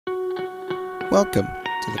Welcome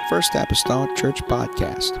to the First Apostolic Church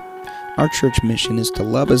Podcast. Our church mission is to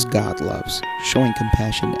love as God loves, showing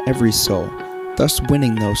compassion to every soul, thus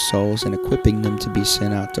winning those souls and equipping them to be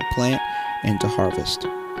sent out to plant and to harvest.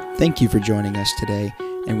 Thank you for joining us today,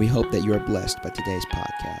 and we hope that you are blessed by today's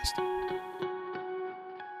podcast. Praise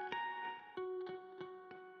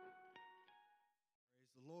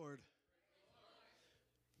the Lord.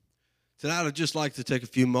 Tonight, I'd just like to take a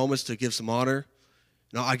few moments to give some honor.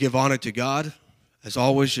 I give honor to God, as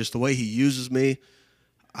always, just the way He uses me.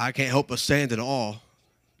 I can't help but stand in awe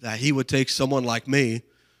that He would take someone like me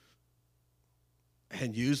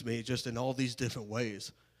and use me just in all these different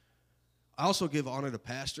ways. I also give honor to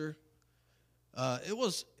Pastor. It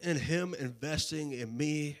was in him investing in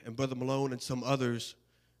me and Brother Malone and some others,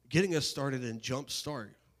 getting us started in Jump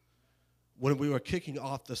Start when we were kicking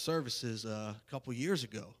off the services a couple years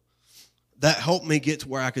ago. That helped me get to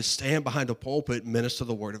where I could stand behind a pulpit and minister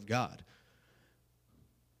the Word of God.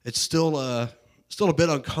 It's still a bit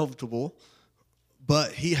uncomfortable,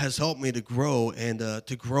 but He has helped me to grow and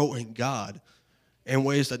to grow in God in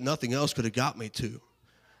ways that nothing else could have got me to.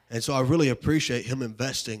 And so I really appreciate Him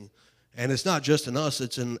investing. And it's not just in us,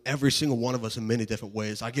 it's in every single one of us in many different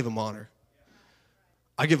ways. I give Him honor.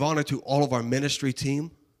 I give honor to all of our ministry team.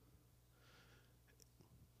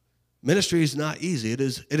 Ministry is not easy. It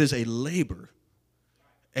is a labor.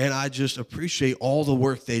 And I just appreciate all the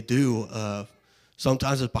work they do.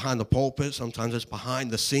 Sometimes it's behind the pulpit. Sometimes it's behind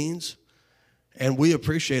the scenes. And we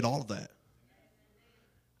appreciate all of that.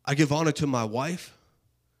 I give honor to my wife.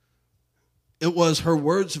 It was her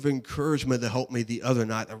words of encouragement that helped me the other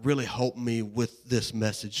night, that really helped me with this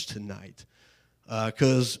message tonight.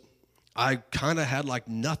 Because I kind of had like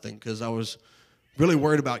nothing, because I was really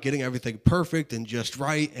worried about getting everything perfect and just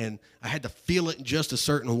right, and I had to feel it in just a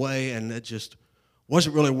certain way, and it just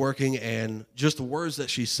wasn't really working. And just the words that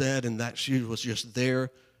she said and that she was just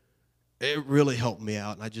there, it really helped me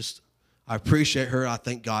out. And I appreciate her. I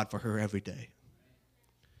thank God for her every day.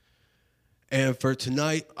 And for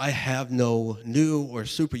tonight, I have no new or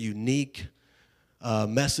super unique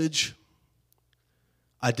message.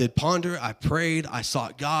 I did ponder, I prayed, I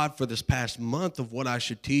sought God for this past month of what I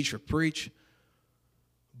should teach or preach,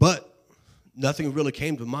 but nothing really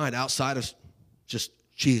came to mind outside of just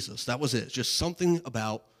Jesus. That was it, just something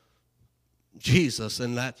about Jesus.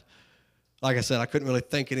 And that, like I said, I couldn't really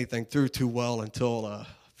think anything through too well until a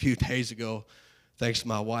few days ago, thanks to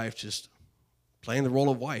my wife just playing the role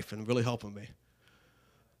of wife and really helping me.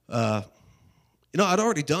 I'd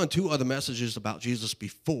already done 2 other messages about Jesus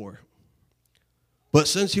before, but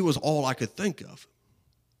since He was all I could think of,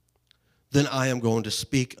 then I am going to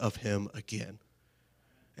speak of Him again.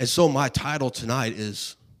 And so my title tonight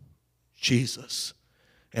is Jesus.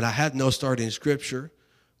 And I had no starting scripture,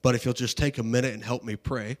 but if you'll just take a minute and help me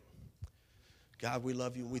pray. God, we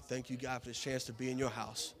love you, and we thank you, God, for this chance to be in your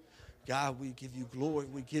house. God, we give you glory,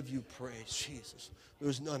 we give you praise, Jesus.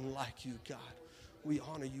 There's none like you, God. We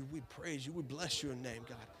honor you, we praise you, we bless your name,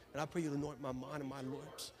 God. And I pray you anoint my mind and my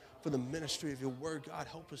lips for the ministry of your word, God.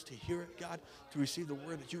 Help us to hear it, God, to receive the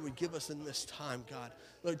word that you would give us in this time, God.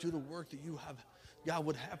 Let it do the work that you have, God,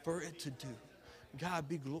 would have for it to do. God,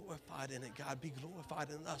 be glorified in it, God. Be glorified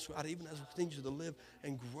in us, God, even as we continue to live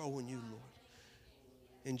and grow in you, Lord.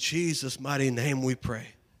 In Jesus' mighty name we pray.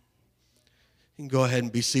 You can go ahead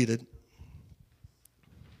and be seated.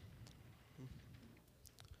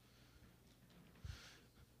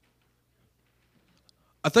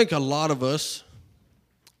 I think a lot of us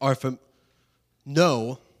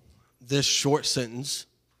know this short sentence: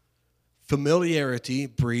 familiarity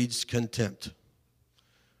breeds contempt.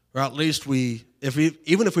 Or at least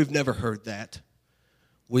even if we've never heard that,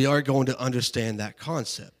 we are going to understand that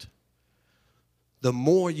concept. The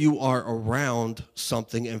more you are around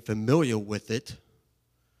something and familiar with it,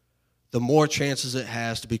 the more chances it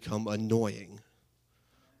has to become annoying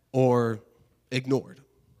or ignored.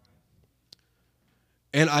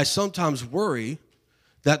 And I sometimes worry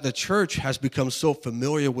that the church has become so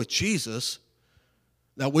familiar with Jesus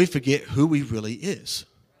that we forget who He really is.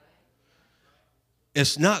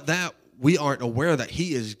 It's not that we aren't aware that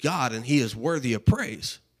He is God and He is worthy of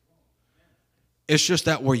praise. It's just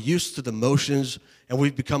that we're used to the motions and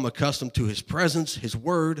we've become accustomed to His presence, His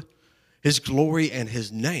word, His glory, and His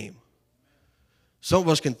name. Some of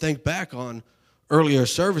us can think back on earlier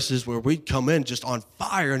services where we'd come in just on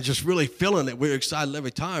fire and just really feeling it. We're excited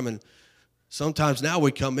every time. And sometimes now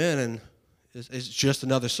we come in and it's just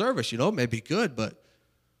another service. It may be good, but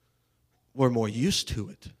we're more used to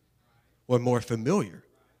it. We're more familiar.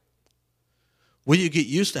 When you get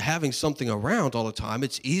used to having something around all the time,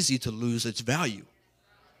 it's easy to lose its value.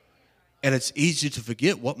 And it's easy to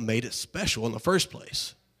forget what made it special in the first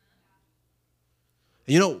place.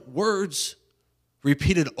 And you know, words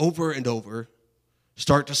repeated over and over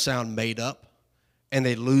start to sound made up, and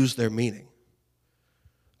they lose their meaning.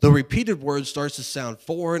 The repeated word starts to sound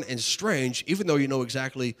foreign and strange, even though you know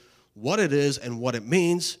exactly what it is and what it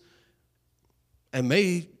means, and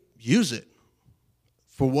may use it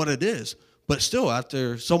for what it is. But still,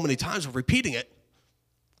 after so many times of repeating it,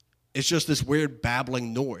 it's just this weird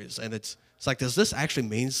babbling noise. And it's like, does this actually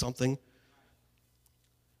mean something?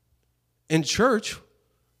 In church,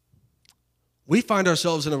 we find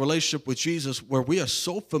ourselves in a relationship with Jesus where we are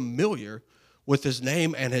so familiar with his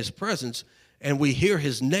name and his presence, and we hear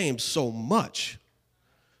his name so much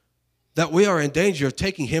that we are in danger of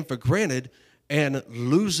taking him for granted and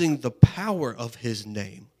losing the power of his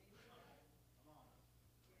name.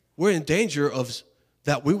 We're in danger of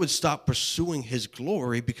that we would stop pursuing his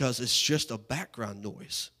glory because it's just a background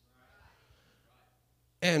noise.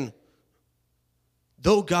 And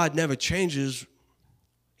though God never changes,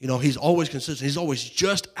 you know, he's always consistent. He's always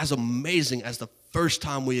just as amazing as the first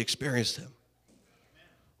time we experienced him.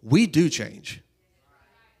 We do change.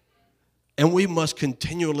 And we must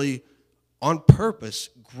continually, on purpose,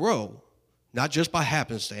 grow, not just by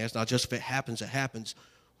happenstance, not just if it happens, it happens,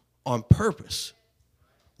 on purpose.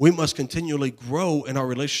 We must continually grow in our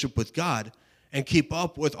relationship with God and keep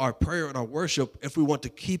up with our prayer and our worship if we want to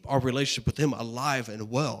keep our relationship with him alive and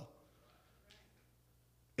well.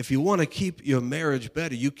 If you want to keep your marriage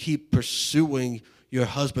better, you keep pursuing your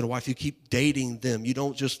husband or wife. You keep dating them. You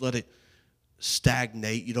don't just let it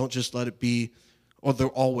stagnate. You don't just let it be, oh, they're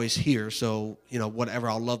always here, so, you know, whatever,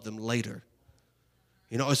 I'll love them later.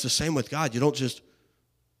 You know, it's the same with God. You don't just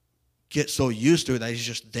get so used to it that he's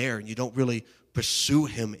just there and you don't really pursue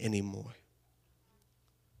him anymore.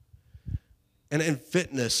 And in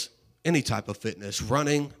fitness, any type of fitness,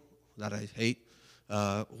 running, that I hate,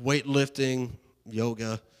 weightlifting,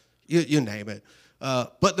 yoga, you name it.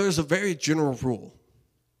 But there's a very general rule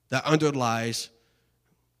that underlies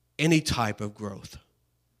any type of growth.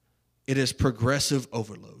 It is progressive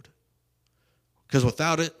overload. Because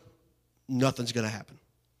without it, nothing's going to happen.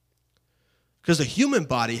 Because the human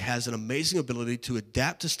body has an amazing ability to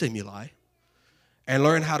adapt to stimuli and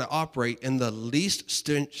learn how to operate in the least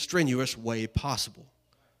strenuous way possible.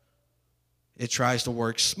 It tries to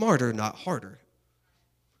work smarter, not harder.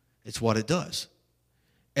 It's what it does.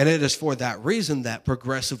 And it is for that reason that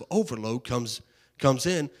progressive overload comes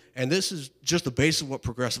in, and this is just the base of what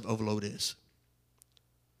progressive overload is.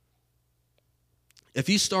 If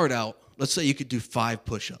you start out, let's say you could do 5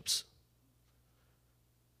 push-ups.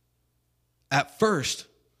 At first,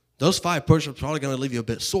 those 5 push-ups are probably going to leave you a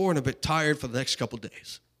bit sore and a bit tired for the next couple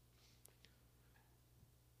days.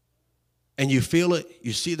 And you feel it,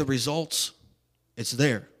 you see the results, it's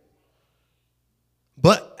there.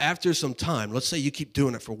 But after some time, let's say you keep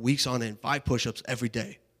doing it for weeks on end, 5 push-ups every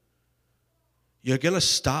day, you're going to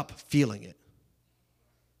stop feeling it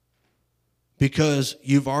because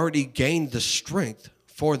you've already gained the strength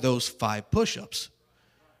for those 5 push-ups.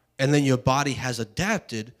 And then your body has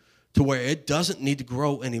adapted to where it doesn't need to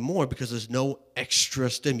grow anymore because there's no extra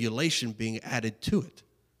stimulation being added to it.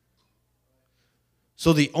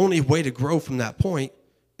 So the only way to grow from that point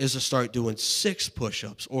is to start doing 6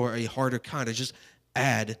 push-ups or a harder kind of just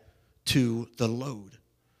add to the load.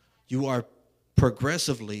 You are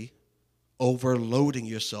progressively overloading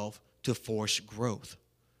yourself to force growth.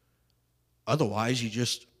 Otherwise,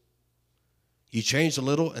 you change a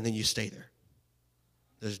little and then you stay there.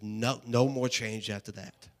 There's no more change after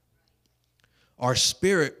that. Our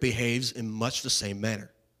spirit behaves in much the same manner.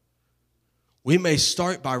 We may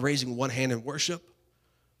start by raising one hand in worship.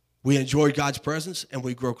 We enjoy God's presence and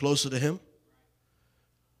we grow closer to him.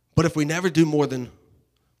 But if we never do more than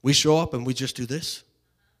we show up and we just do this,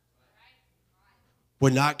 we're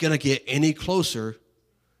not going to get any closer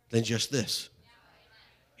than just this.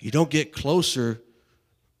 You don't get closer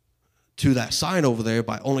to that sign over there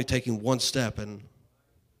by only taking one step, and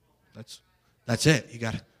that's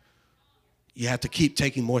it. You have to keep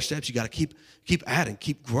taking more steps. You got to keep adding,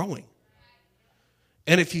 keep growing.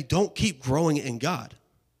 And if you don't keep growing in God,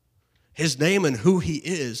 his name and who he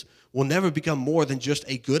is will never become more than just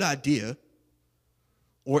a good idea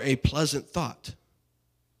or a pleasant thought.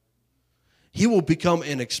 He will become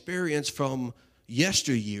an experience from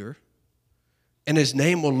yesteryear, and his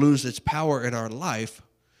name will lose its power in our life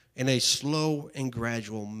in a slow and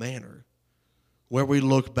gradual manner, where we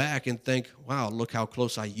look back and think, wow, look how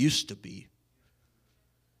close I used to be.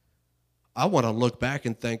 I want to look back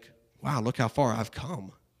and think, wow, look how far I've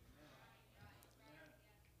come.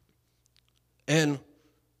 And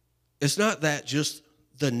it's not that just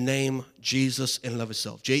the name Jesus in and of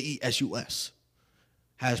itself, Jesus,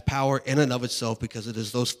 has power in and of itself because it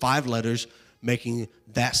is those 5 letters making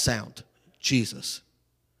that sound, Jesus.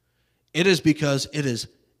 It is because it is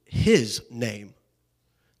his name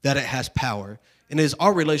that it has power. And it is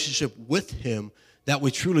our relationship with him that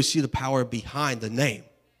we truly see the power behind the name.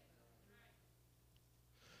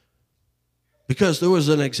 Because there was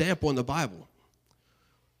an example in the Bible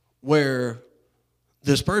where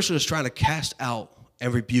this person is trying to cast out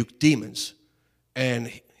and rebuke demons.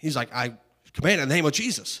 And he's like, I command in the name of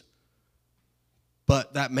Jesus.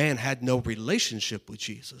 But that man had no relationship with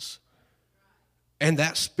Jesus. And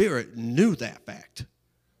that spirit knew that fact.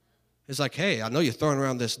 It's like, hey, I know you're throwing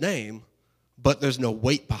around this name, but there's no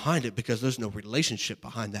weight behind it because there's no relationship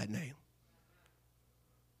behind that name.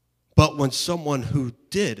 But when someone who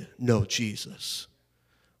did know Jesus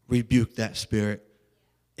rebuked that spirit,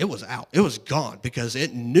 it was out. It was gone because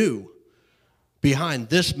it knew behind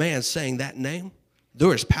this man saying that name,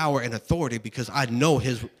 there is power and authority because I know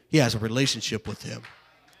he has a relationship with him.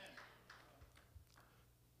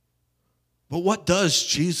 But what does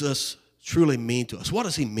Jesus truly mean to us? What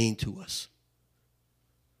does he mean to us?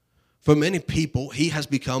 For many people, he has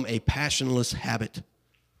become a passionless habit.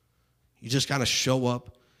 You just kind of show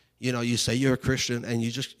up. You know, you say you're a Christian and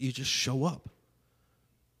you just show up.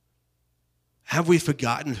 Have we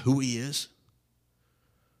forgotten who he is?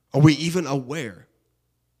 Are we even aware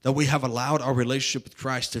that we have allowed our relationship with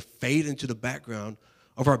Christ to fade into the background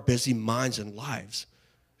of our busy minds and lives?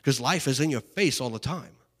 Because life is in your face all the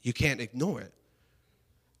time. You can't ignore it.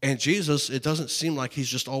 And Jesus, it doesn't seem like he's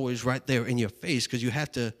just always right there in your face because you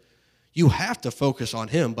have to focus on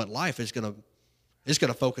him, but life is going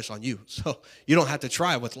to focus on you. So you don't have to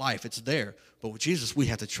try with life. It's there. But with Jesus, we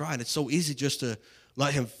have to try. And it's so easy just to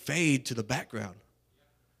let him fade to the background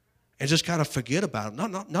and just kind of forget about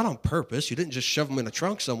him. Not on purpose. You didn't just shove him in a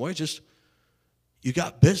trunk somewhere. Just you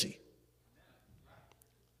got busy.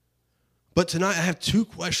 But tonight I have 2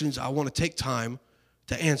 questions I want to take time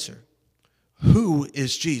to answer. Who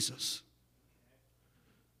is Jesus?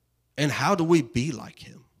 And how do we be like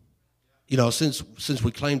him? You know, since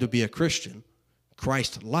we claim to be a Christian,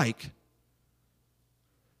 Christ-like,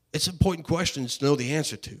 it's important questions to know the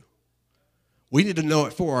answer to. We need to know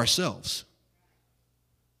it for ourselves.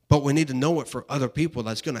 But we need to know it for other people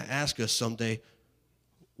that's going to ask us someday,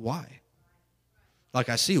 why? Like,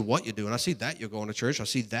 I see what you do, and I see that you're going to church. I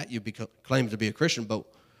see that you claim to be a Christian, but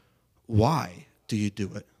why do you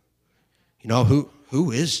do it? You know,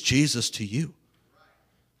 who is Jesus to you?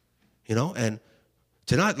 You know, and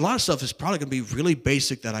tonight, a lot of stuff is probably going to be really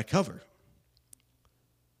basic that I cover.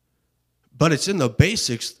 But it's in the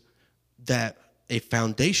basics that a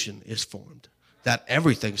foundation is formed, that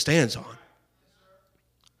everything stands on.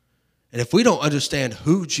 And if we don't understand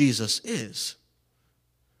who Jesus is,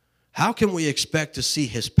 how can we expect to see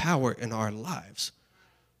his power in our lives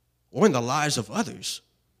or in the lives of others?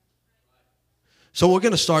 So we're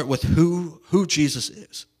going to start with who Jesus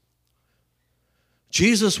is.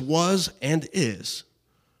 Jesus was and is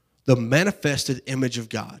the manifested image of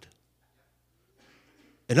God.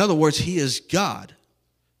 In other words, he is God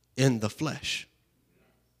in the flesh.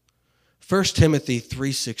 1 Timothy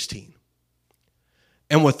 3:16.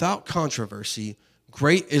 And without controversy,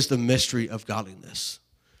 great is the mystery of godliness.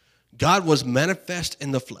 God was manifest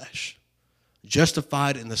in the flesh,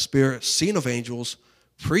 justified in the spirit, seen of angels,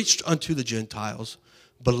 preached unto the Gentiles,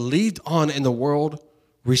 believed on in the world,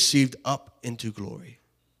 received up into glory.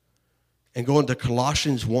 And going to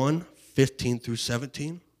Colossians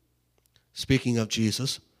 1:15-17, speaking of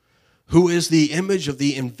Jesus, who is the image of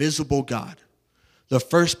the invisible God, the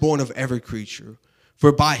firstborn of every creature.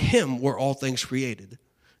 For by him were all things created,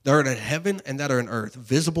 that are in heaven and that are in earth,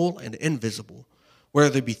 visible and invisible, whether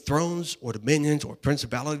they be thrones or dominions or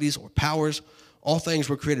principalities or powers. All things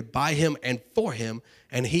were created by him and for him,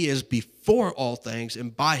 and he is before all things,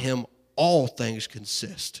 and by him all things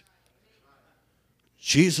consist.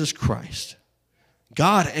 Jesus Christ,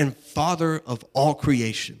 God and Father of all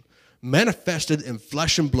creation, manifested in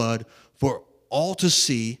flesh and blood for all to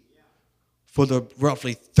see for the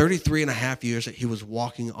roughly 33 and a half years that he was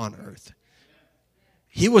walking on earth.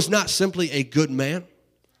 He was not simply a good man.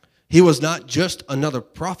 He was not just another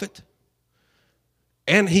prophet.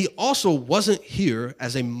 And he also wasn't here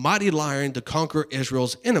as a mighty lion to conquer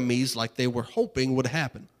Israel's enemies like they were hoping would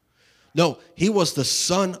happen. No, he was the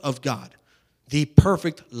Son of God, the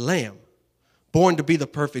perfect Lamb, born to be the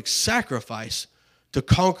perfect sacrifice to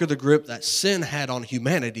conquer the grip that sin had on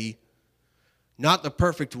humanity, not the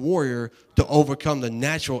perfect warrior to overcome the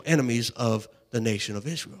natural enemies of the nation of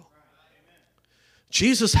Israel.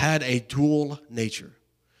 Jesus had a dual nature,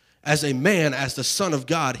 As a man, as the Son of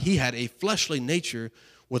God, he had a fleshly nature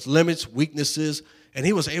with limits, weaknesses, and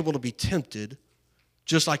he was able to be tempted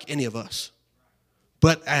just like any of us.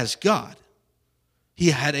 But as God,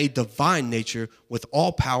 he had a divine nature with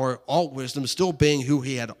all power, all wisdom, still being who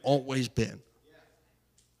he had always been.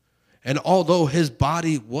 And although his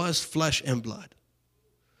body was flesh and blood,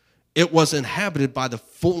 it was inhabited by the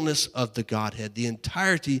fullness of the Godhead, the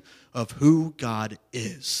entirety of who God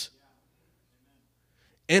is.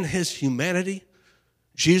 In his humanity,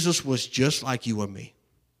 Jesus was just like you or me.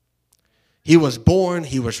 He was born,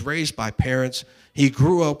 he was raised by parents, he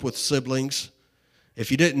grew up with siblings. If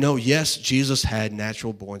you didn't know, yes, Jesus had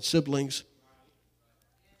natural born siblings.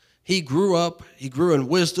 He grew up, he grew in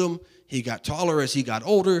wisdom, he got taller as he got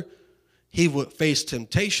older. He would face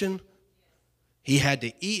temptation. He had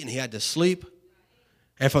to eat and he had to sleep.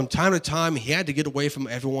 And from time to time, he had to get away from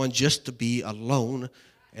everyone just to be alone.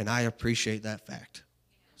 And I appreciate that fact.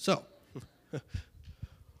 So,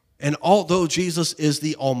 and although Jesus is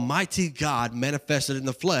the Almighty God manifested in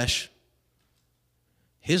the flesh,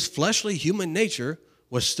 his fleshly human nature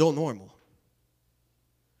was still normal.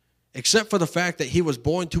 Except for the fact that he was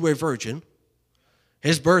born to a virgin,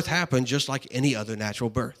 his birth happened just like any other natural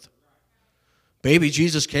birth. Baby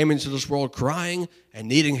Jesus came into this world crying and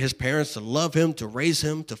needing his parents to love him, to raise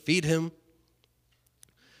him, to feed him.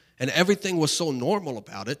 And everything was so normal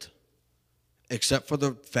about it, except for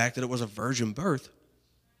the fact that it was a virgin birth.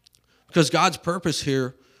 Because God's purpose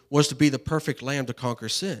here was to be the perfect lamb to conquer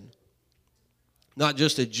sin. Not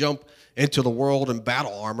just to jump into the world in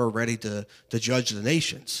battle armor ready to judge the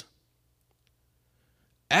nations.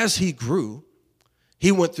 As he grew,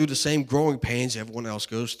 he went through the same growing pains everyone else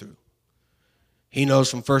goes through. He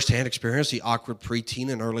knows from firsthand experience the awkward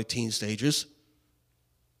preteen and early teen stages.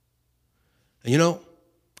 And you know,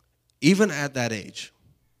 even at that age,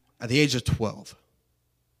 at the age of 12,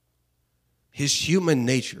 his human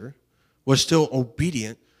nature was still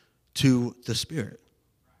obedient to the Spirit.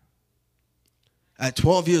 At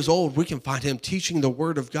 12 years old, we can find him teaching the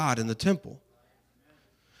Word of God in the temple.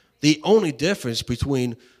 The only difference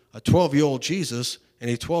between a 12-year-old Jesus and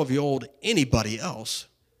a 12-year-old anybody else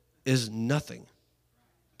is nothing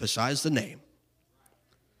besides the name.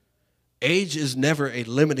 Age is never a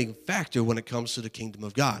limiting factor when it comes to the kingdom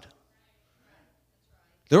of God.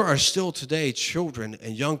 There are still today children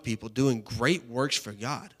and young people doing great works for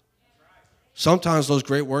God. Sometimes those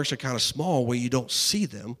great works are kind of small where you don't see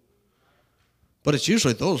them, but it's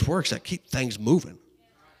usually those works that keep things moving.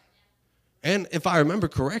 And if I remember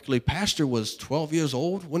correctly, Pastor was 12 years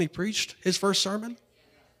old when he preached his first sermon.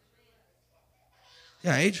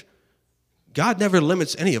 Yeah, age. God never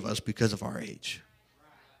limits any of us because of our age.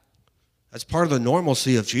 That's part of the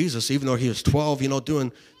normalcy of Jesus. Even though he was 12,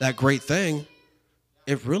 doing that great thing,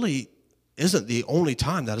 it really isn't the only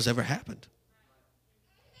time that has ever happened.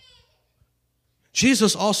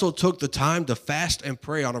 Jesus also took the time to fast and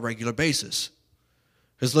pray on a regular basis.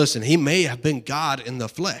 Because listen, he may have been God in the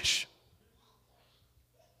flesh,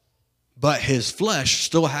 but his flesh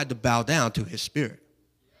still had to bow down to his spirit.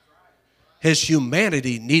 His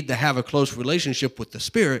humanity needed to have a close relationship with the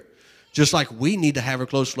Spirit, just like we need to have a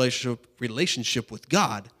close relationship with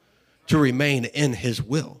God to remain in his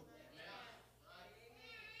will.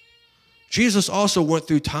 Jesus also went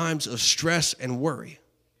through times of stress and worry.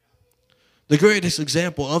 The greatest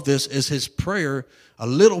example of this is his prayer a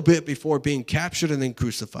little bit before being captured and then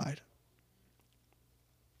crucified.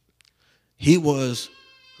 Because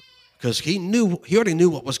he already knew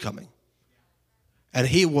what was coming. And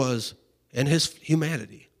he was, in his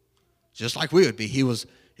humanity, just like we would be, he was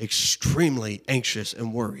extremely anxious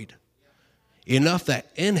and worried. Enough that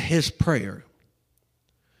in his prayer,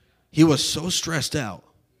 he was so stressed out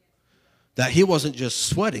that he wasn't just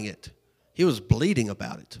sweating it, he was bleeding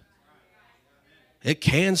about it. It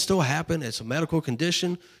can still happen. It's a medical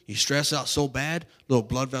condition. You stress out so bad, little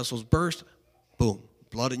blood vessels burst, boom,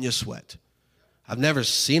 blood in your sweat. I've never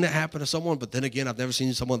seen it happen to someone, but then again, I've never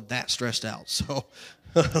seen someone that stressed out. So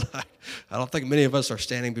I don't think many of us are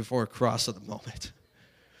standing before a cross at the moment.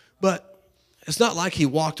 But it's not like he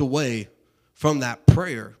walked away from that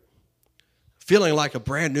prayer feeling like a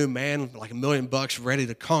brand new man, like $1 million, ready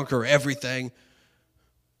to conquer everything.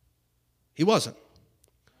 He wasn't.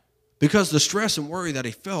 Because the stress and worry that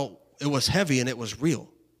he felt, it was heavy and it was real.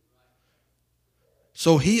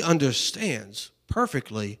 So he understands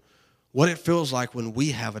perfectly what it feels like when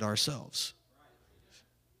we have it ourselves.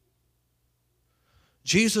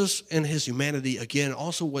 Jesus in his humanity, again,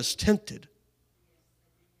 also was tempted.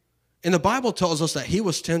 And the Bible tells us that he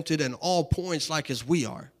was tempted in all points like as we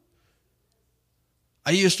are.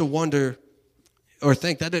 I used to wonder or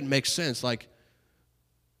think that didn't make sense. Like,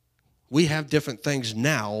 We have different things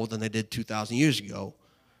now than they did 2,000 years ago.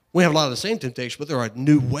 We have a lot of the same temptation, but there are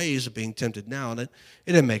new ways of being tempted now. And it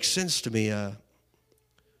didn't make sense to me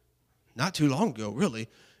not too long ago, really.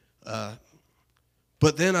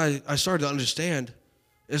 But then I started to understand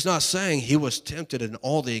it's not saying he was tempted in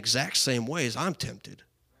all the exact same ways I'm tempted.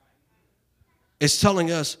 It's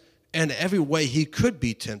telling us in every way he could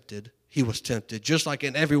be tempted, he was tempted. Just like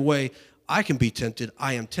in every way I can be tempted,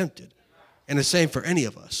 I am tempted. And the same for any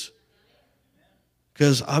of us.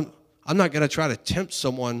 Because I'm not going to try to tempt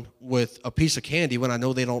someone with a piece of candy when I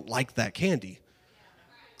know they don't like that candy.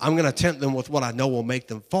 I'm going to tempt them with what I know will make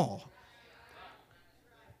them fall.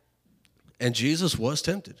 And Jesus was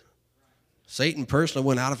tempted. Satan personally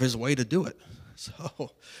went out of his way to do it.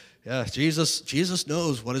 So, yeah, Jesus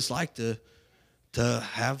knows what it's like to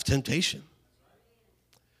have temptation.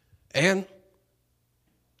 And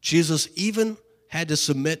Jesus even had to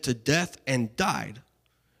submit to death and died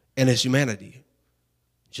in his humanity,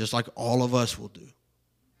 just like all of us will do,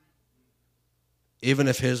 even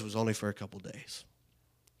if his was only for a couple days.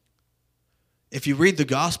 If you read the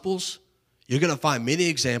Gospels, you're going to find many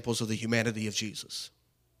examples of the humanity of Jesus.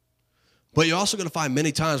 But you're also going to find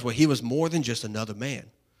many times where he was more than just another man,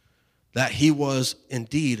 that he was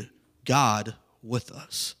indeed God with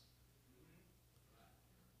us.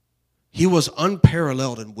 He was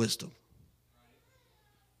unparalleled in wisdom,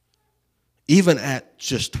 even at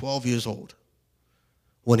just 12 years old.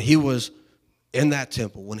 When he was in that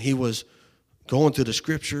temple, when he was going through the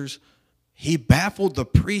scriptures, he baffled the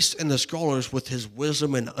priests and the scholars with his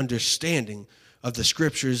wisdom and understanding of the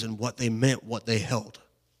scriptures and what they meant, what they held.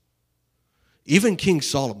 Even King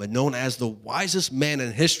Solomon, known as the wisest man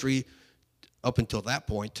in history up until that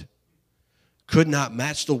point, could not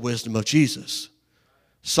match the wisdom of Jesus.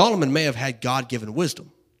 Solomon may have had God-given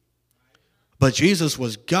wisdom, but Jesus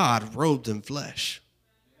was God robed in flesh.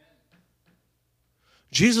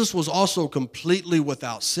 Jesus was also completely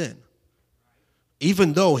without sin,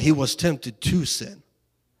 even though he was tempted to sin.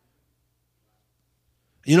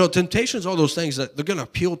 You know, temptations are those things that they're going to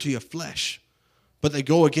appeal to your flesh, but they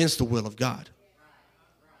go against the will of God.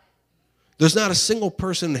 There's not a single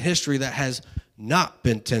person in history that has not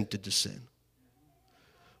been tempted to sin.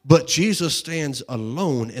 But Jesus stands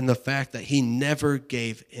alone in the fact that he never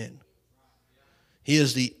gave in. He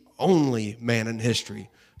is the only man in history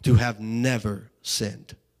to have never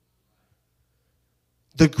sinned.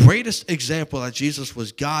 The greatest example that Jesus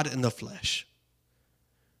was God in the flesh.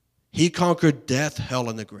 He conquered death, hell,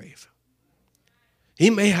 and the grave. He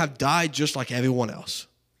may have died just like everyone else,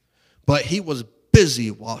 but he was busy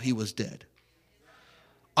while he was dead.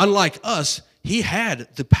 Unlike us, he had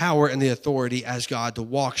the power and the authority as God to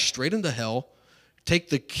walk straight into hell, take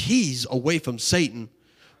the keys away from Satan,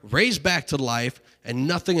 raise back to life, and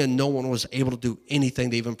nothing and no one was able to do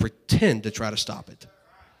anything to even pretend to try to stop it.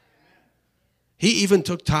 He even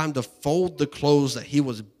took time to fold the clothes that he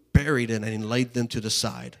was buried in and he laid them to the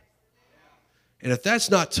side. And if that's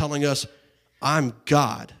not telling us, I'm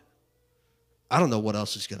God, I don't know what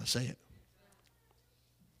else is going to say it.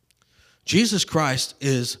 Jesus Christ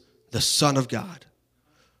is the Son of God,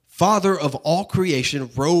 Father of all creation,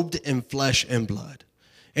 robed in flesh and blood.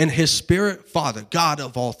 And his Spirit, Father, God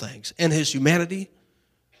of all things. And his humanity,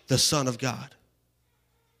 the Son of God.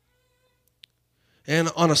 And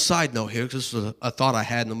on a side note here, because this was a thought I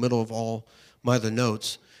had in the middle of all my other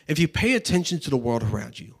notes, if you pay attention to the world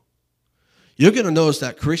around you, you're going to notice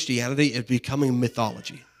that Christianity is becoming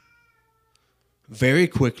mythology. Very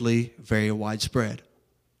quickly, very widespread.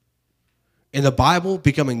 And the Bible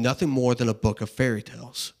becoming nothing more than a book of fairy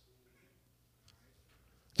tales.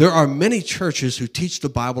 There are many churches who teach the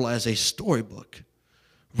Bible as a storybook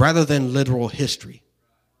rather than literal history.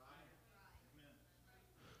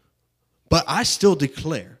 But I still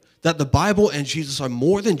declare that the Bible and Jesus are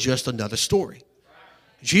more than just another story.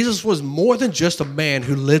 Jesus was more than just a man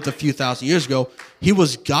who lived a few thousand years ago. He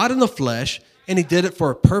was God in the flesh, and he did it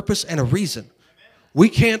for a purpose and a reason. We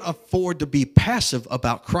can't afford to be passive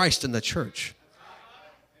about Christ in the church.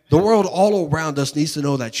 The world all around us needs to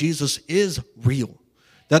know that Jesus is real,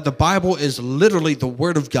 that the Bible is literally the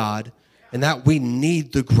Word of God, and that we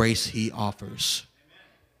need the grace he offers.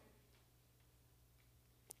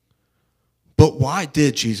 But why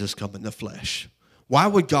did Jesus come in the flesh? Why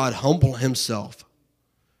would God humble himself,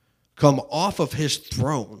 come off of his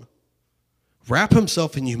throne, wrap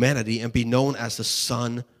himself in humanity, and be known as the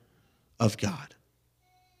Son of God?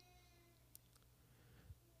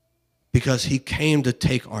 Because he came to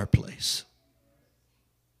take our place.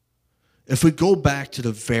 If we go back to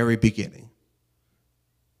the very beginning,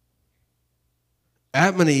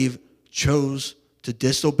 Adam and Eve chose to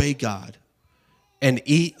disobey God and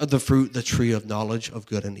eat of the fruit, the tree of knowledge of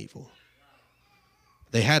good and evil.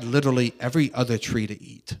 They had literally every other tree to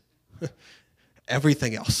eat,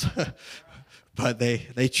 everything else, but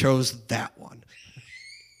they chose that one.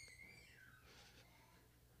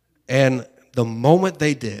 And the moment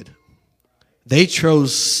they did, they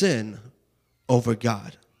chose sin over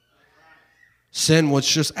God. Sin was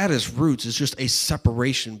just at its roots, it's just a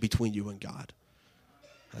separation between you and God.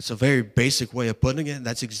 That's a very basic way of putting it, and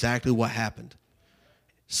that's exactly what happened.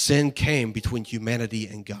 Sin came between humanity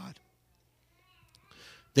and God.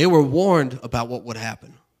 They were warned about what would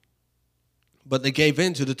happen, but they gave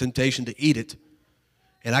in to the temptation to eat it,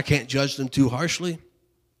 and I can't judge them too harshly.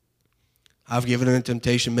 I've given in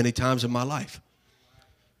temptation many times in my life.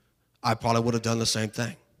 I probably would have done the same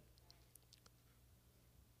thing.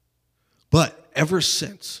 But ever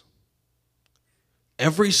since,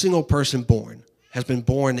 every single person born has been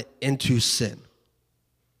born into sin,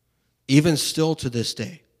 even still to this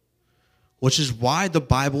day, which is why the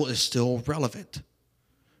Bible is still relevant,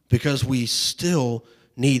 because we still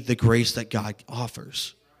need the grace that God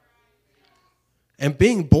offers. And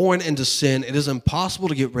being born into sin, it is impossible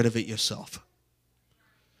to get rid of it yourself.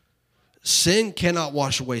 Sin cannot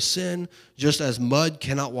wash away sin, just as mud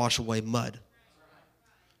cannot wash away mud.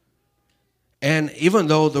 And even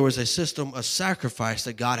though there was a system of sacrifice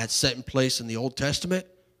that God had set in place in the Old Testament,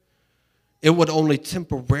 it would only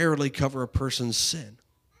temporarily cover a person's sin.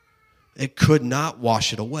 It could not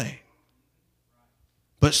wash it away.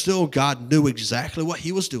 But still, God knew exactly what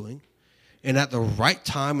he was doing. And at the right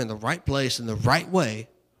time, in the right place, in the right way,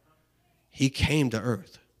 he came to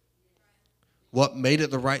earth. What made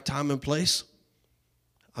it the right time and place?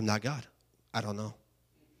 I'm not God. I don't know.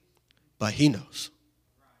 But he knows.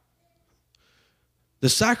 The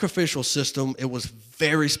sacrificial system, it was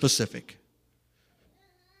very specific.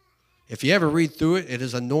 If you ever read through it, it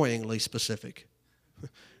is annoyingly specific.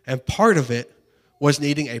 And part of it was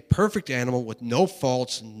needing a perfect animal with no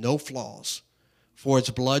faults, no flaws, for its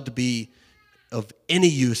blood to be of any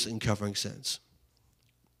use in covering sins.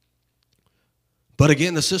 But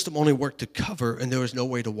again, the system only worked to cover, and there was no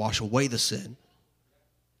way to wash away the sin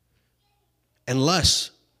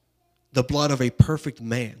unless the blood of a perfect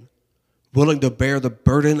man willing to bear the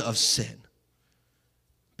burden of sin,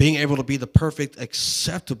 being able to be the perfect,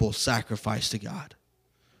 acceptable sacrifice to God,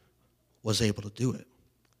 was able to do it.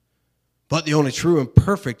 But the only true and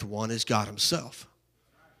perfect one is God himself.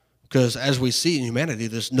 Because as we see in humanity,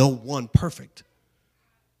 there's no one perfect.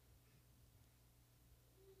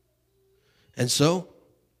 And so,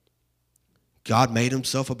 God made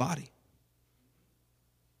himself a body,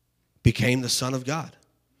 became the Son of God,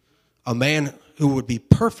 a man who would be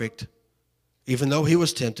perfect, even though he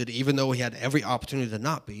was tempted, even though he had every opportunity to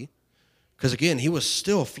not be, because again, he was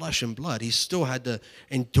still flesh and blood. He still had to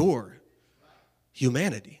endure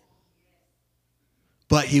humanity.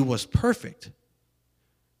 But he was perfect,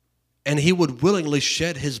 and he would willingly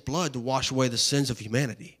shed his blood to wash away the sins of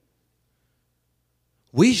humanity.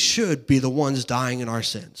 We should be the ones dying in our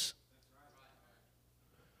sins.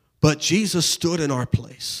 But Jesus stood in our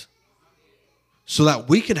place so that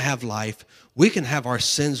we can have life, we can have our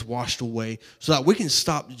sins washed away, so that we can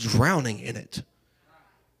stop drowning in it.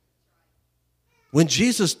 When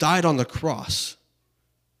Jesus died on the cross,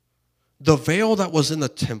 the veil that was in the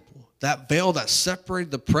temple, that veil that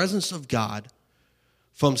separated the presence of God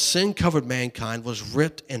from sin-covered mankind, was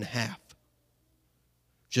ripped in half.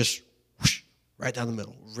 Just whoosh, right down the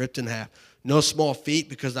middle, ripped in half. No small feat,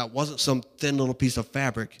 because that wasn't some thin little piece of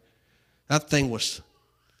fabric. That thing was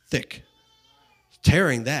thick.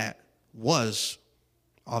 Tearing that was,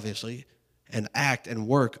 obviously, an act and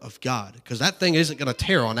work of God, because that thing isn't going to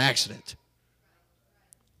tear on accident.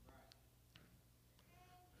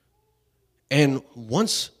 And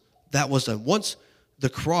once that was done, once the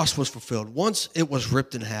cross was fulfilled, once it was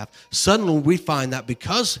ripped in half, suddenly we find that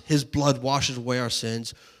because his blood washes away our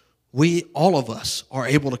sins, we, all of us, are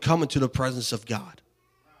able to come into the presence of God.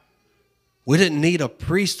 We didn't need a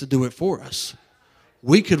priest to do it for us.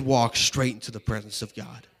 We could walk straight into the presence of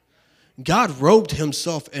God. God robed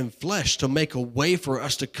himself in flesh to make a way for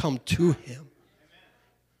us to come to him,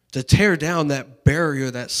 to tear down that barrier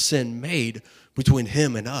that sin made between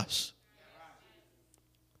him and us.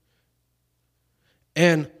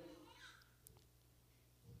 And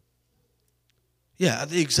yeah, at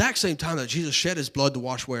the exact same time that Jesus shed his blood to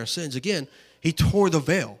wash away our sins, again, he tore the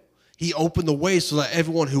veil. He opened the way so that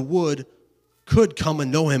everyone who could come and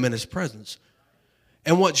know him in his presence.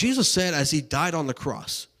 And what Jesus said as he died on the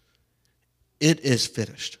cross, it is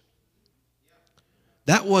finished.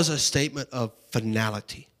 That was a statement of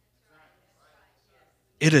finality.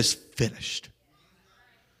 It is finished.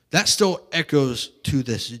 That still echoes to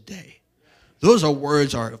this day. Those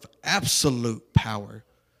words are of absolute power.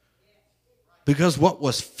 Because what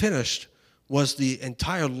was finished was the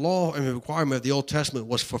entire law and requirement of the Old Testament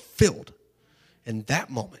was fulfilled in that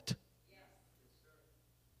moment.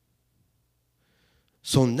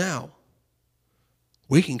 So now,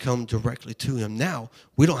 we can come directly to him. Now,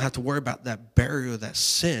 we don't have to worry about that barrier, that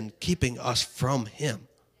sin, keeping us from him.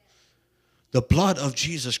 The blood of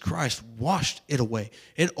Jesus Christ washed it away.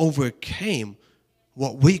 It overcame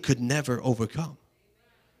what we could never overcome.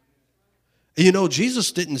 And you know,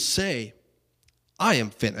 Jesus didn't say, I am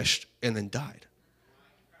finished, and then died.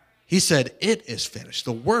 He said, it is finished.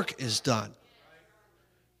 The work is done.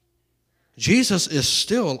 Jesus is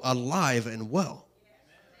still alive and well.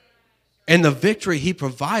 And the victory he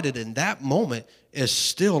provided in that moment is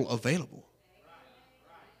still available.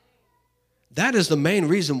 That is the main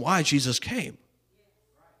reason why Jesus came.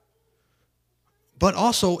 But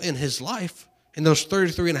also in his life, in those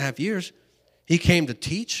 33 and a half years, he came to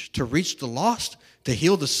teach, to reach the lost, to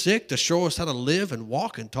heal the sick, to show us how to live and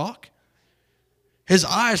walk and talk. His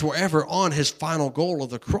eyes were ever on his final goal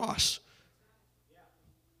of the cross.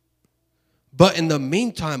 But in the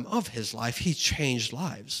meantime of his life, he changed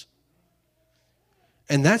lives.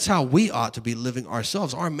 And that's how we ought to be living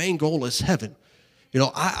ourselves. Our main goal is heaven. You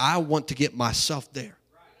know, I want to get myself there.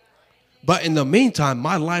 But in the meantime,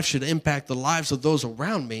 my life should impact the lives of those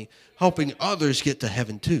around me, helping others get to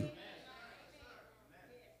heaven too.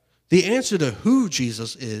 The answer to who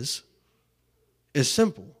Jesus is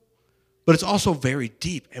simple, but it's also very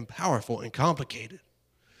deep and powerful and complicated.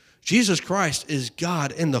 Jesus Christ is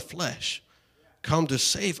God in the flesh, come to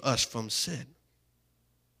save us from sin.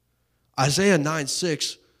 Isaiah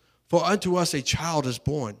 9:6, for unto us a child is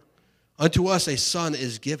born, unto us a son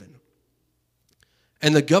is given.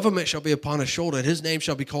 And the government shall be upon his shoulder, and his name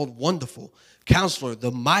shall be called Wonderful, Counselor,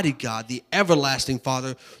 the Mighty God, the Everlasting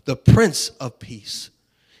Father, the Prince of Peace.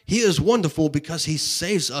 He is wonderful because he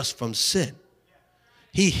saves us from sin.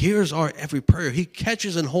 He hears our every prayer. He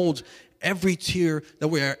catches and holds every tear that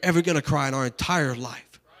we are ever going to cry in our entire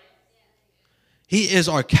life. He is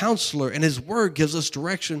our counselor, and his word gives us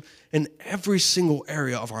direction in every single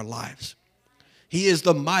area of our lives. He is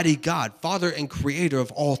the mighty God, Father and creator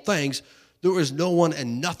of all things. There is no one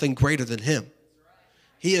and nothing greater than him.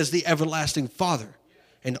 He is the everlasting Father.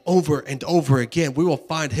 And over again, we will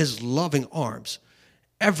find his loving arms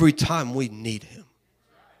every time we need him.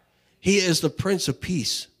 He is the Prince of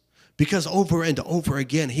Peace, because over and over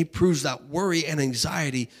again, he proves that worry and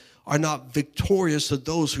anxiety are not victorious to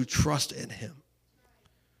those who trust in him.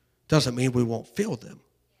 Doesn't mean we won't feel them,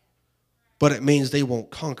 but it means they won't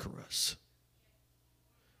conquer us.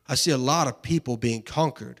 I see a lot of people being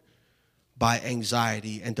conquered by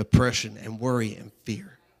anxiety and depression and worry and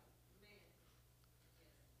fear.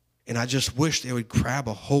 And I just wish they would grab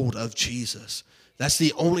a hold of Jesus. That's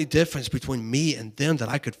the only difference between me and them that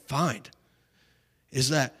I could find, is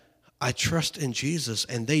that I trust in Jesus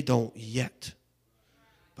and they don't yet.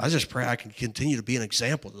 But I just pray I can continue to be an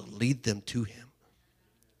example to lead them to him.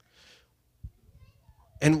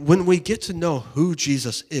 And when we get to know who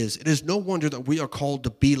Jesus is, it is no wonder that we are called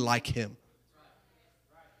to be like him.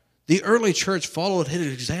 The early church followed his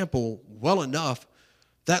example well enough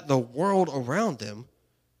that the world around them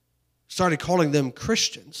started calling them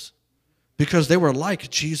Christians because they were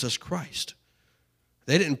like Jesus Christ.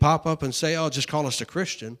 They didn't pop up and say, oh, just call us a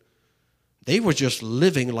Christian. They were just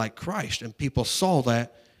living like Christ, and people saw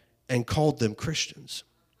that and called them Christians.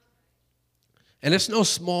 And it's no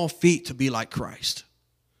small feat to be like Christ,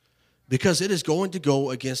 because it is going to go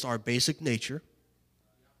against our basic nature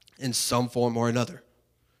in some form or another.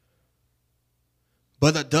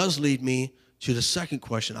 But that does lead me to the second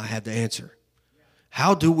question I have to answer.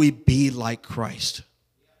 How do we be like Christ?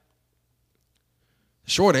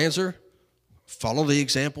 The short answer, follow the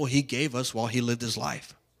example he gave us while he lived his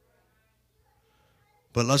life.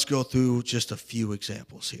 But let's go through just a few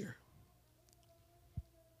examples here.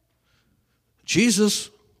 Jesus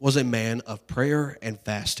was a man of prayer and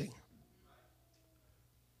fasting.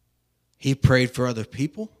 He prayed for other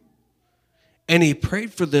people, and he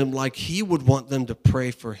prayed for them like he would want them to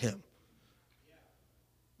pray for him.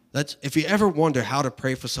 If you ever wonder how to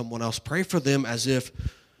pray for someone else, pray for them as if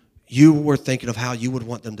you were thinking of how you would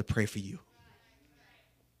want them to pray for you.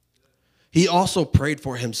 He also prayed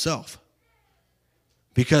for himself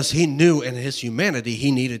because he knew in his humanity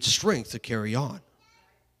he needed strength to carry on.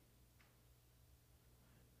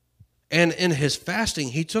 And in his fasting,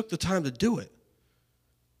 he took the time to do it,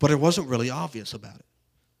 but it wasn't really obvious about it.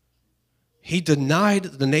 He denied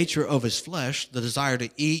the nature of his flesh, the desire to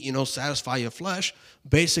eat, satisfy your flesh,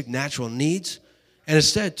 basic natural needs, and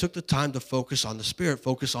instead took the time to focus on the Spirit,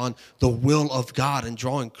 focus on the will of God and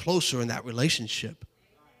drawing closer in that relationship.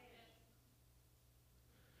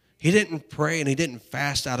 He didn't pray and he didn't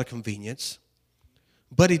fast out of convenience,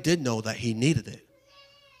 but he did know that he needed it.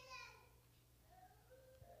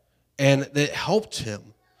 And it helped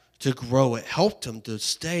him to grow. It helped him to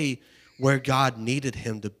stay where God needed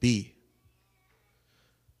him to be.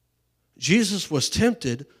 Jesus was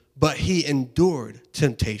tempted, but he endured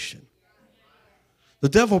temptation. The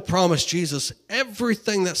devil promised Jesus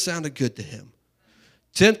everything that sounded good to him.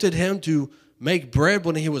 Tempted him to make bread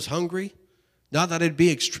when he was hungry. Not that it'd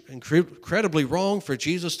be incredibly wrong for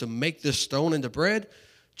Jesus to make this stone into bread.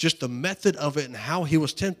 Just the method of it and how he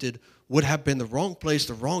was tempted would have been the wrong place,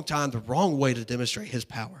 the wrong time, the wrong way to demonstrate his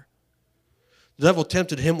power. The devil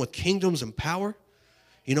tempted him with kingdoms and power.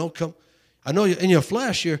 I know in your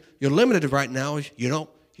flesh, you're limited right now. You're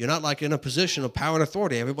not like in a position of power and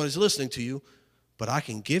authority. Everybody's listening to you, but I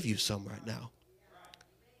can give you some right now.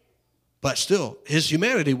 But still, his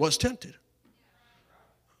humanity was tempted.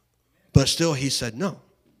 But still, he said no.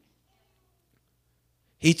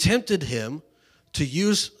 He tempted him to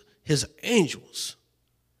use his angels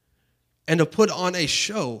and to put on a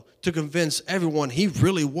show to convince everyone he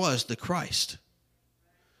really was the Christ.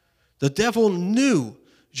 The devil knew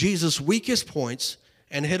Jesus' weakest points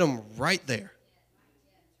and hit him right there.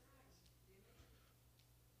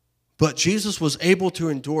 But Jesus was able to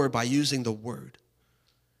endure by using the word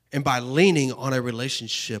and by leaning on a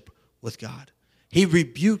relationship with God. He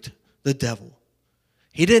rebuked the devil.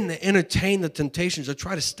 He didn't entertain the temptations or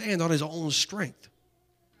try to stand on his own strength.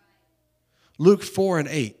 Luke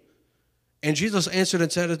 4:8. And Jesus answered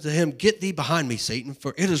and said unto him, Get thee behind me, Satan,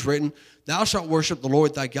 for it is written, Thou shalt worship the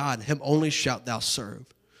Lord thy God, and him only shalt thou serve.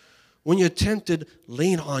 When you're tempted,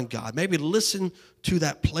 lean on God. Maybe listen to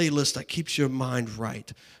that playlist that keeps your mind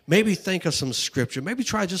right. Maybe think of some scripture. Maybe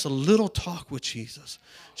try just a little talk with Jesus.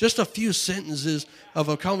 Just a few sentences of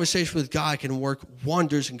a conversation with God can work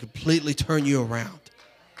wonders and completely turn you around.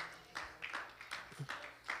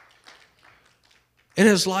 In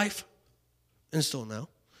his life, and still now,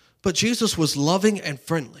 but Jesus was loving and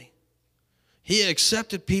friendly. He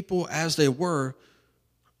accepted people as they were,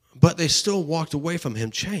 but they still walked away from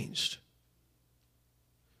him changed.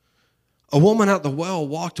 A woman at the well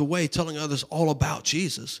walked away telling others all about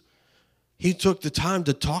Jesus. He took the time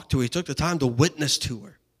to talk to her. He took the time to witness to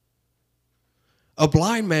her. A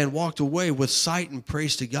blind man walked away with sight and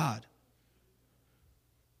praise to God.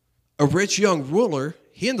 A rich young ruler,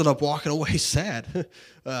 he ended up walking away sad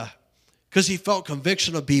because he felt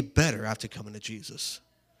conviction to be better after coming to Jesus.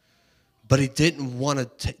 But he didn't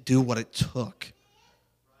want to do what it took.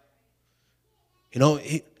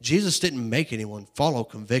 Jesus didn't make anyone follow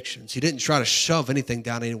convictions. He didn't try to shove anything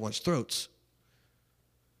down anyone's throats.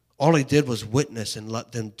 All he did was witness and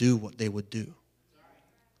let them do what they would do.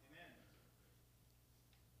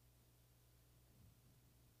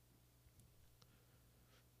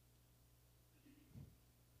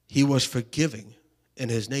 He was forgiving in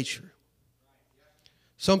his nature.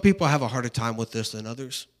 Some people have a harder time with this than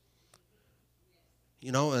others.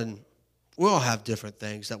 And we all have different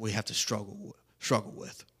things that we have to struggle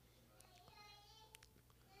with.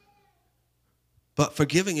 But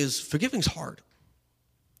forgiving's hard.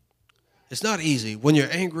 It's not easy. When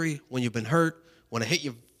you're angry, when you've been hurt, when it hit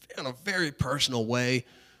you in a very personal way,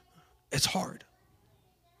 it's hard.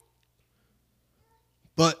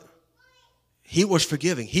 But he was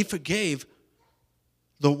forgiving. He forgave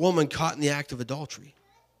the woman caught in the act of adultery.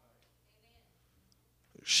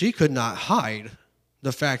 She could not hide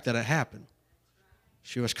the fact that it happened.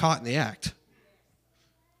 She was caught in the act.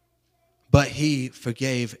 But he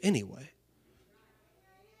forgave anyway.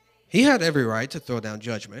 He had every right to throw down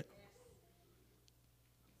judgment,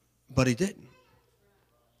 but he didn't.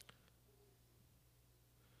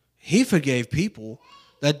 He forgave people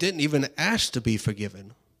that didn't even ask to be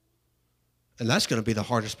forgiven. And that's going to be the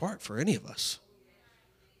hardest part for any of us.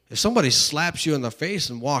 If somebody slaps you in the face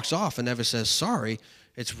and walks off and never says sorry,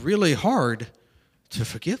 it's really hard to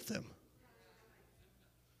forgive them.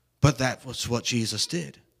 But that was what Jesus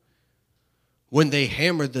did. When they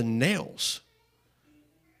hammered the nails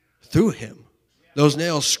through him, those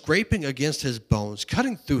nails scraping against his bones,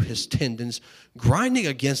 cutting through his tendons, grinding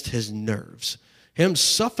against his nerves, him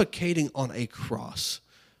suffocating on a cross,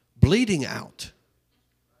 bleeding out.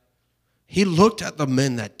 He looked at the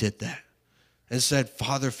men that did that and said,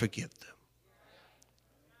 Father, forgive them.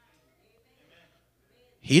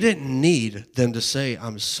 He didn't need them to say,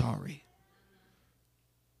 I'm sorry.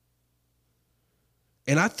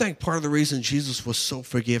 And I think part of the reason Jesus was so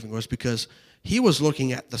forgiving was because he was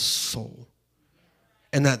looking at the soul.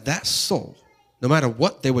 And that soul No matter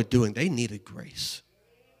what they were doing, they needed grace.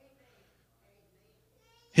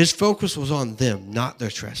 His focus was on them, not their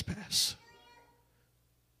trespass.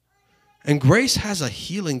 And grace has a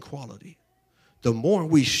healing quality. The more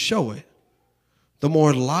we show it, the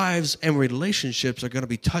more lives and relationships are going to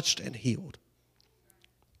be touched and healed.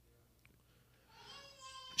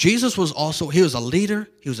 Jesus was also, he was a leader,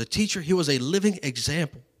 he was a teacher, he was a living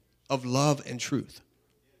example of love and truth.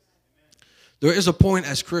 There is a point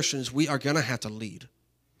as Christians we are going to have to lead.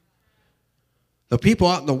 The people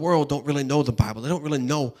out in the world don't really know the Bible. They don't really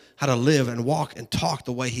know how to live and walk and talk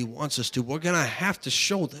the way he wants us to. We're going to have to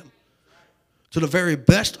show them to the very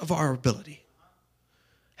best of our ability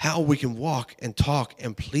how we can walk and talk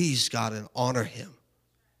and please God and honor him.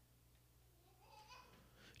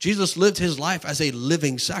 Jesus lived his life as a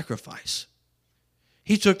living sacrifice.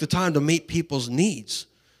 He took the time to meet people's needs,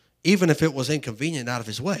 even if it was inconvenient out of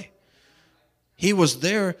his way. He was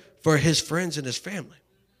there for his friends and his family.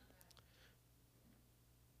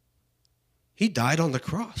 He died on the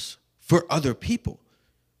cross for other people.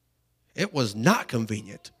 It was not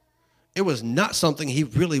convenient. It was not something he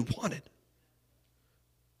really wanted.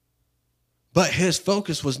 But his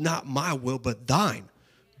focus was not my will, but thine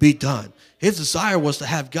be done. His desire was to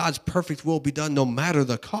have God's perfect will be done no matter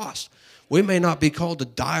the cost. We may not be called to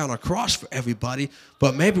die on a cross for everybody,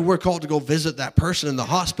 but maybe we're called to go visit that person in the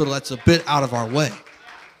hospital that's a bit out of our way.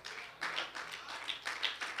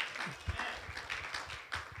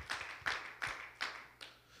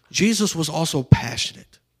 Jesus was also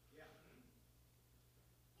passionate.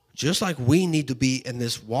 Just like we need to be in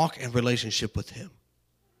this walk and relationship with him.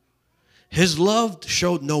 His love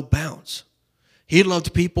showed no bounds. He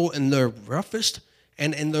loved people in their roughest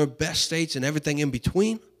and in their best states and everything in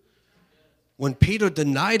between. When Peter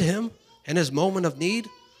denied him in his moment of need,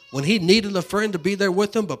 when he needed a friend to be there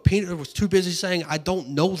with him, but Peter was too busy saying, I don't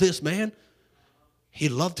know this man, he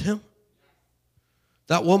loved him.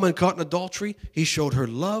 That woman caught in adultery, he showed her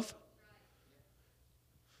love.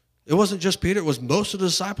 It wasn't just Peter, it was most of the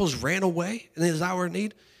disciples ran away in his hour of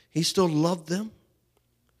need. He still loved them.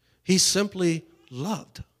 He simply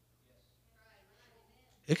loved.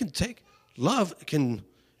 It can take love, it can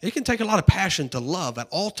take a lot of passion to love at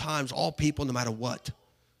all times, all people, no matter what.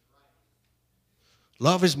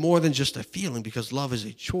 Love is more than just a feeling because love is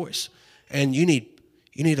a choice. And you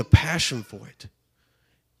need a passion for it.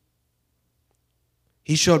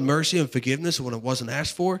 He showed mercy and forgiveness when it wasn't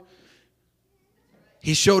asked for.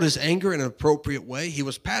 He showed his anger in an appropriate way. He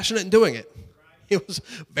was passionate in doing it. He was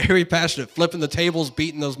very passionate, flipping the tables,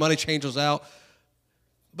 beating those money changers out.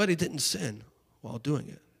 But he didn't sin while doing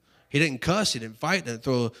it. He didn't cuss, he didn't fight, didn't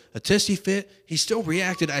throw a tissy fit. He still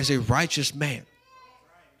reacted as a righteous man.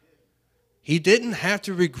 He didn't have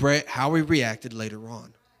to regret how he reacted later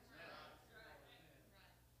on.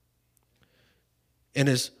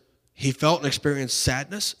 He felt and experienced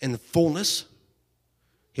sadness and fullness.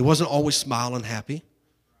 He wasn't always smiling happy.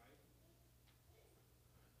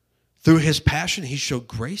 Through his passion, he showed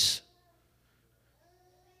grace.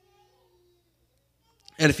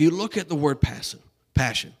 And if you look at the word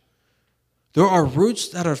passion, there are roots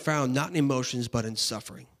that are found not in emotions but in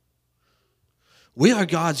suffering. We are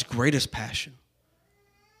God's greatest passion.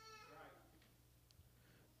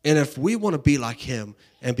 And if we want to be like him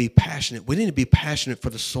and be passionate, we need to be passionate for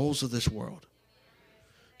the souls of this world.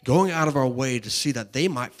 Going out of our way to see that they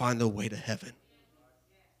might find their way to heaven.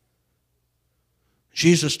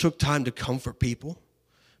 Jesus took time to comfort people.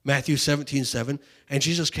 Matthew 17:7. And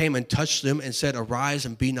Jesus came and touched them and said, arise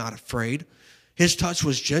and be not afraid. His touch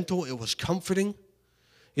was gentle. It was comforting.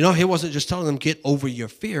 You know, he wasn't just telling them, get over your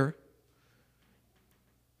fear.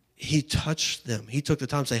 He touched them. He took the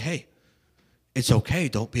time to say, hey, it's okay.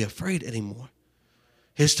 Don't be afraid anymore.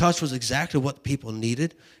 His touch was exactly what people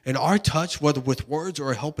needed. And our touch, whether with words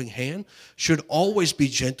or a helping hand, should always be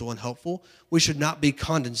gentle and helpful. We should not be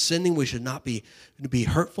condescending. We should not be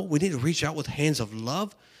hurtful. We need to reach out with hands of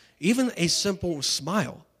love. Even a simple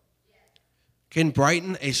smile can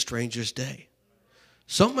brighten a stranger's day.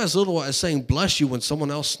 Something as little as saying bless you when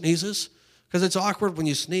someone else sneezes, because it's awkward when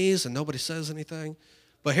you sneeze and nobody says anything.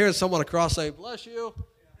 But hearing someone across say, bless you,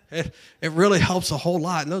 it really helps a whole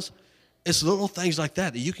lot. And it's little things like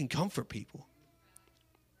that you can comfort people.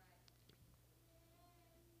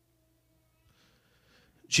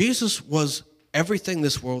 Jesus was everything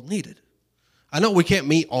this world needed. I know we can't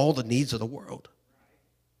meet all the needs of the world.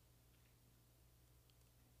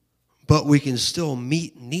 But we can still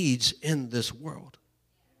meet needs in this world.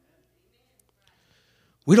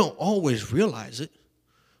 We don't always realize it,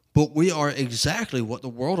 but we are exactly what the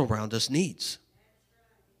world around us needs.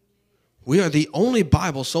 We are the only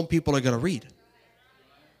Bible some people are going to read.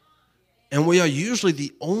 And we are usually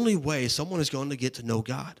the only way someone is going to get to know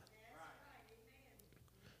God.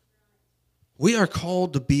 We are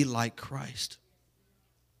called to be like Christ.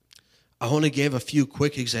 I only gave a few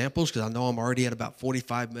quick examples because I know I'm already at about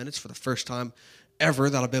 45 minutes for the first time ever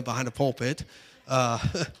that I've been behind a pulpit.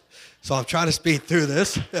 So I'm trying to speed through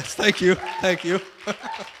this. Yes, thank you. Thank you.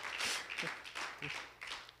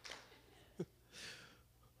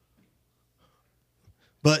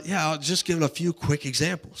 But yeah, I'll just give a few quick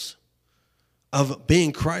examples of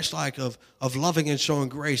being Christ-like, of loving and showing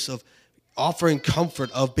grace, of offering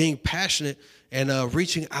comfort, of being passionate and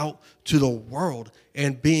reaching out to the world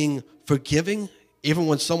and being forgiving even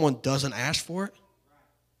when someone doesn't ask for it.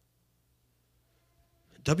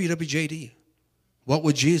 WWJD, what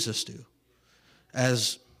would Jesus do?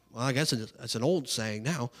 As, well, I guess it's an old saying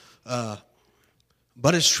now,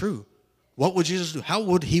 but it's true. What would Jesus do? How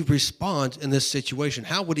would he respond in this situation?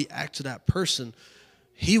 How would he act to that person?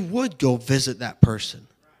 He would go visit that person.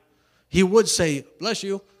 He would say, bless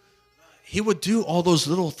you. He would do all those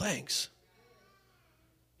little things.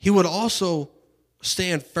 He would also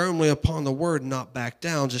stand firmly upon the word and not back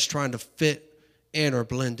down, just trying to fit in or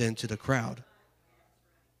blend into the crowd.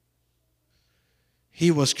 He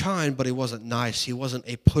was kind, but he wasn't nice. He wasn't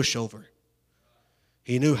a pushover.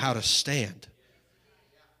 He knew how to stand.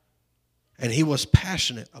 And he was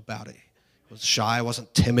passionate about it. He was shy,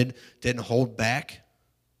 wasn't timid, didn't hold back.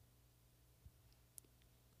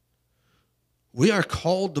 We are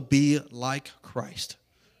called to be like Christ.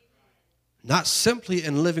 Not simply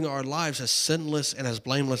in living our lives as sinless and as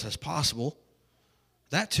blameless as possible.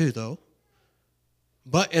 That too, though.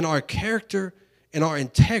 But in our character and our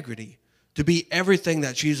integrity to be everything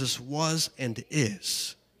that Jesus was and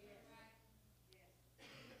is.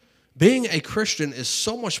 Being a Christian is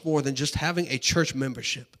so much more than just having a church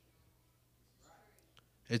membership.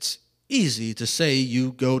 It's easy to say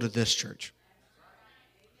you go to this church.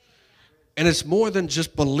 And it's more than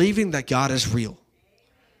just believing that God is real.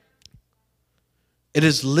 It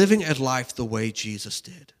is living a life the way Jesus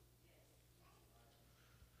did.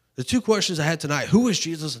 The two questions I had tonight, who is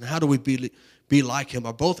Jesus and how do we be like him,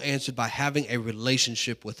 are both answered by having a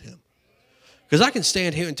relationship with him. Because I can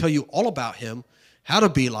stand here and tell you all about him, how to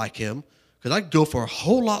be like him, because I could go for a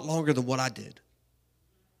whole lot longer than what I did.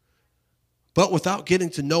 But without getting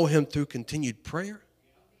to know him through continued prayer,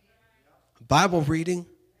 Bible reading,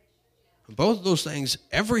 both of those things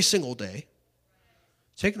every single day,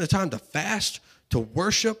 taking the time to fast, to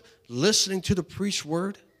worship, listening to the preached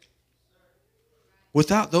word,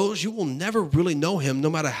 without those, you will never really know him, no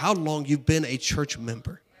matter how long you've been a church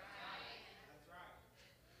member.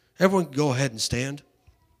 Everyone can go ahead and stand.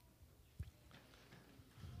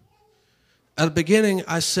 At the beginning,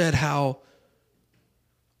 I said how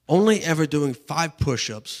only ever doing 5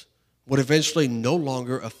 push-ups would eventually no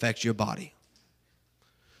longer affect your body.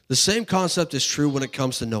 The same concept is true when it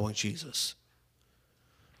comes to knowing Jesus.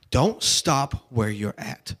 Don't stop where you're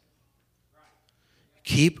at.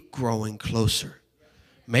 Keep growing closer.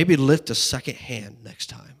 Maybe lift a second hand next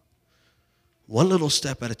time. One little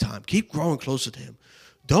step at a time. Keep growing closer to him.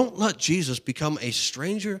 Don't let Jesus become a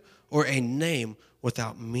stranger or a name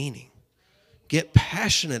without meaning. Get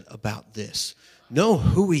passionate about this. Know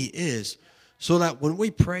who he is so that when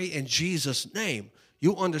we pray in Jesus' name,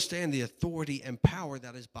 you'll understand the authority and power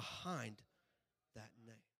that is behind that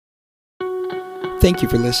name. Thank you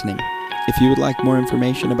for listening. If you would like more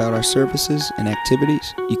information about our services and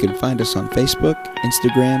activities, you can find us on Facebook,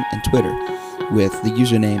 Instagram, and Twitter with the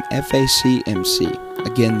username FACMC.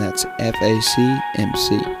 Again, that's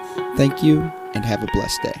FACMC. Thank you, and have a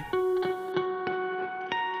blessed day.